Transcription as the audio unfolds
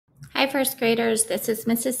Hi, first graders. This is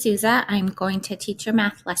Mrs. Souza. I'm going to teach your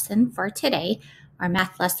math lesson for today. Our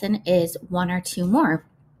math lesson is one or two more.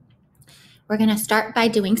 We're going to start by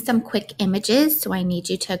doing some quick images. So I need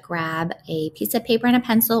you to grab a piece of paper and a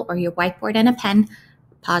pencil or your whiteboard and a pen.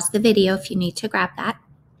 Pause the video if you need to grab that.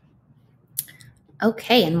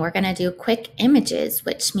 Okay, and we're going to do quick images,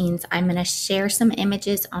 which means I'm going to share some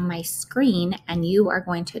images on my screen and you are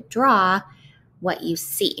going to draw what you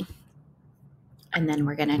see. And then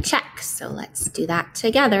we're going to check. So let's do that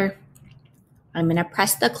together. I'm going to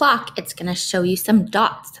press the clock. It's going to show you some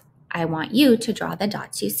dots. I want you to draw the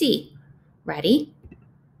dots you see. Ready?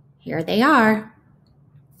 Here they are.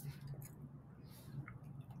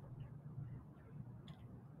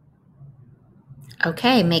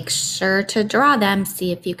 Okay, make sure to draw them.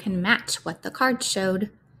 See if you can match what the card showed.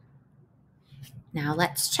 Now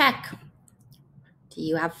let's check. Do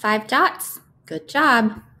you have 5 dots? Good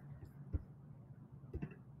job.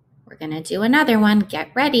 We're going to do another one. Get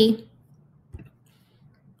ready.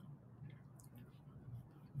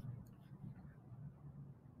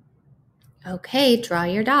 Okay, draw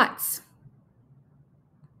your dots.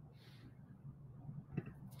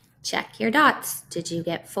 Check your dots. Did you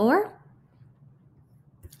get 4?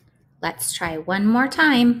 Let's try one more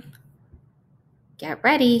time. Get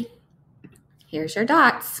ready. Here's your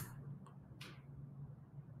dots.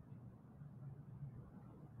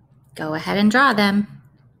 Go ahead and draw them.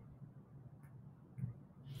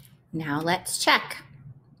 Now let's check.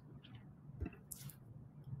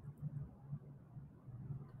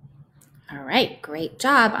 All right, great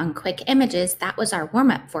job on quick images. That was our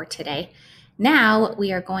warm-up for today. Now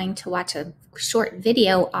we are going to watch a short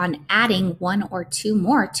video on adding 1 or 2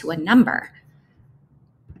 more to a number.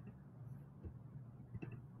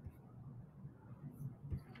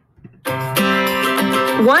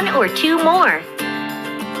 One or two more.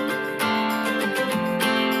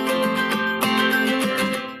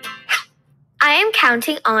 I am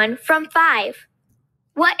counting on from 5.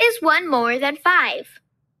 What is 1 more than 5?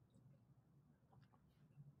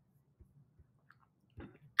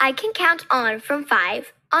 I can count on from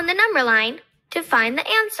 5 on the number line to find the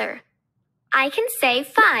answer. I can say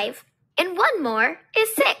 5 and 1 more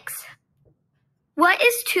is 6. What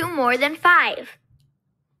is 2 more than 5?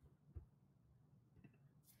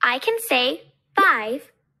 I can say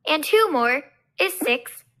 5 and 2 more is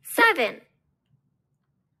 6, 7.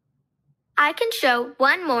 I can show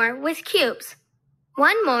 1 more with cubes.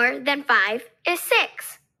 1 more than 5 is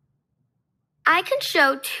 6. I can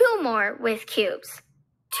show 2 more with cubes.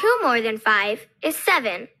 2 more than 5 is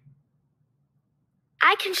 7.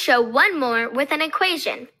 I can show 1 more with an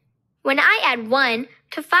equation. When I add 1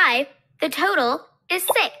 to 5, the total is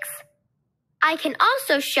 6. I can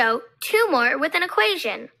also show 2 more with an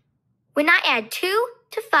equation. When I add 2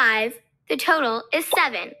 to 5, the total is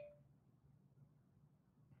 7.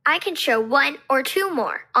 I can show 1 or 2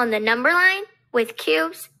 more on the number line, with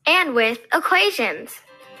cubes, and with equations.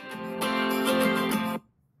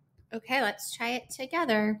 Okay, let's try it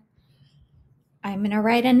together. I'm going to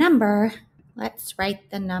write a number. Let's write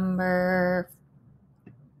the number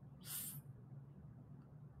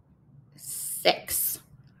 6.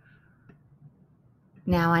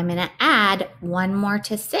 Now I'm going to add 1 more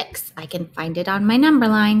to 6. I can find it on my number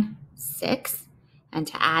line, 6. And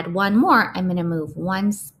to add 1 more, I'm going to move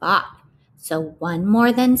 1 spot. So 1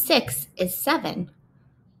 more than 6 is 7.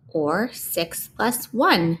 Or 6 plus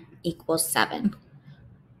 1 equals 7.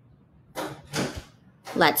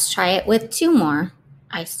 Let's try it with 2 more.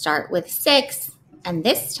 I start with 6, and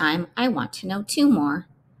this time I want to know 2 more.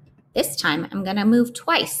 This time I'm going to move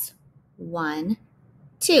twice. 1,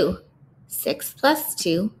 2. 6 plus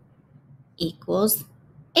 2 equals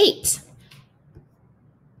 8.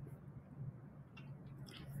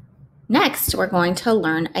 Next, we're going to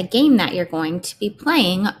learn a game that you're going to be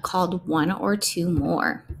playing called 1 or 2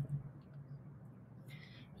 more.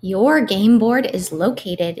 Your game board is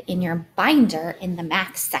located in your binder in the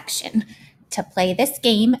math section. To play this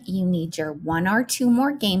game, you need your 1 or 2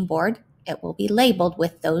 more game board. It will be labeled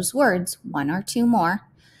with those words, 1 or 2 more.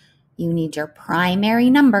 You need your primary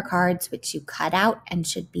number cards, which you cut out and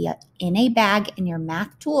should be in a bag in your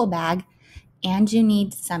math tool bag. And you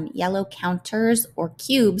need some yellow counters or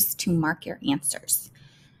cubes to mark your answers.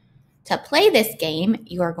 To play this game,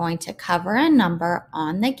 you are going to cover a number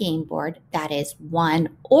on the game board that is 1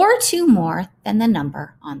 or 2 more than the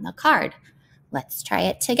number on the card. Let's try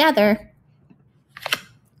it together.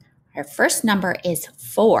 Our first number is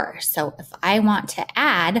 4. So if I want to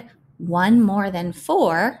add 1 more than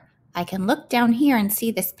 4, I can look down here and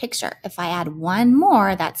see this picture. If I add 1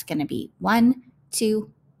 more, that's going to be 1,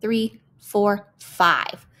 2, 3, 4,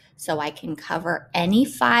 5. So I can cover any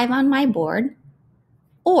 5 on my board,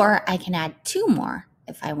 or I can add 2 more.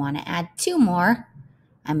 If I want to add 2 more,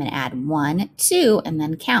 I'm going to add 1, 2, and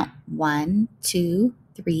then count 1, 2,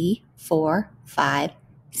 3, 4, 5,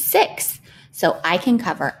 6. So I can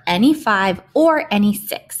cover any 5 or any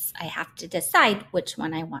 6. I have to decide which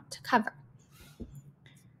one I want to cover.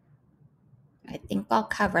 I think I'll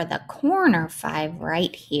cover the corner 5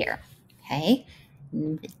 right here. Okay,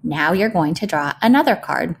 now you're going to draw another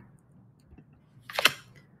card.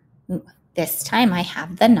 This time I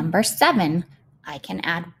have the number 7. I can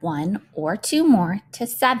add 1 or 2 more to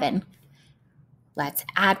 7. Let's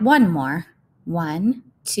add 1 more. 1,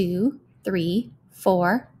 2, 3,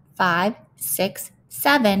 4, 5, 6,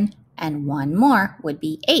 7, and 1 more would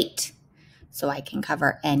be 8. So I can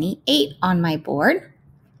cover any 8 on my board,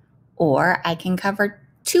 or I can cover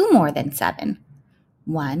 2 more than 7.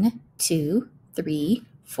 1, 2, 3,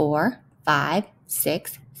 4, 5,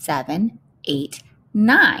 6, 7, 8,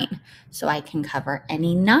 9. So I can cover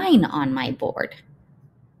any 9 on my board.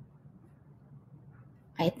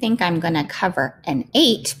 I think I'm going to cover an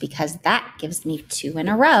 8 because that gives me 2 in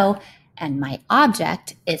a row, and my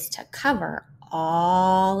object is to cover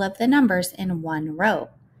all of the numbers in one row.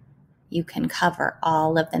 You can cover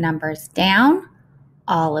all of the numbers down,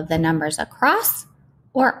 all of the numbers across,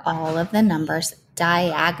 or all of the numbers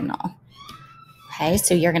diagonal. Okay,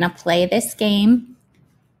 so you're going to play this game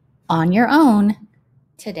on your own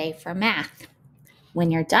today for math.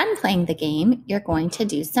 When you're done playing the game, you're going to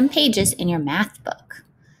do some pages in your math book.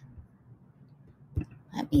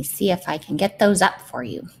 Let me see if I can get those up for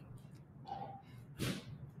you.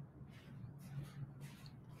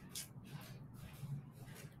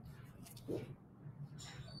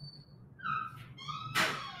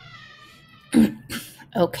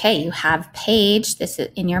 Okay, you have page, this is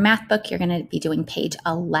in your math book, you're going to be doing page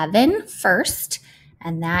 11 first,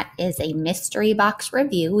 and that is a mystery box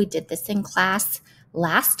review. We did this in class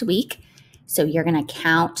last week. So you're going to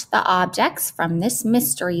count the objects from this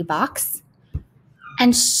mystery box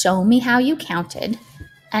and show me how you counted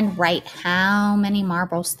and write how many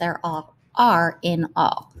marbles there are in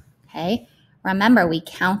all. Okay, remember we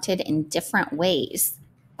counted in different ways.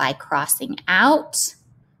 By crossing out,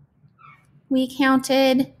 we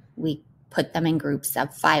counted, we put them in groups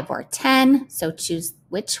of 5 or 10. So choose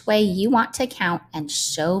which way you want to count and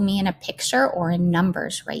show me in a picture or in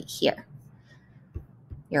numbers right here.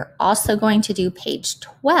 You're also going to do page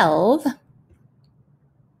 12,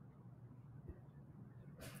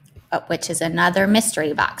 which is another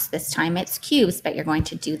mystery box. This time it's cubes, but you're going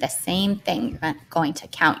to do the same thing. You're going to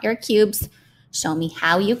count your cubes, show me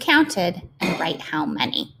how you counted, and write how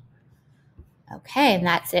many. Okay, and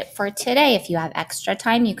that's it for today. If you have extra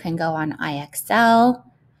time, you can go on IXL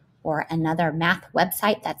or another math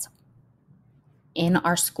website that's in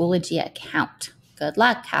our Schoology account. Good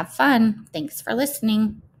luck. Have fun. Thanks for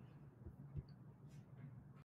listening.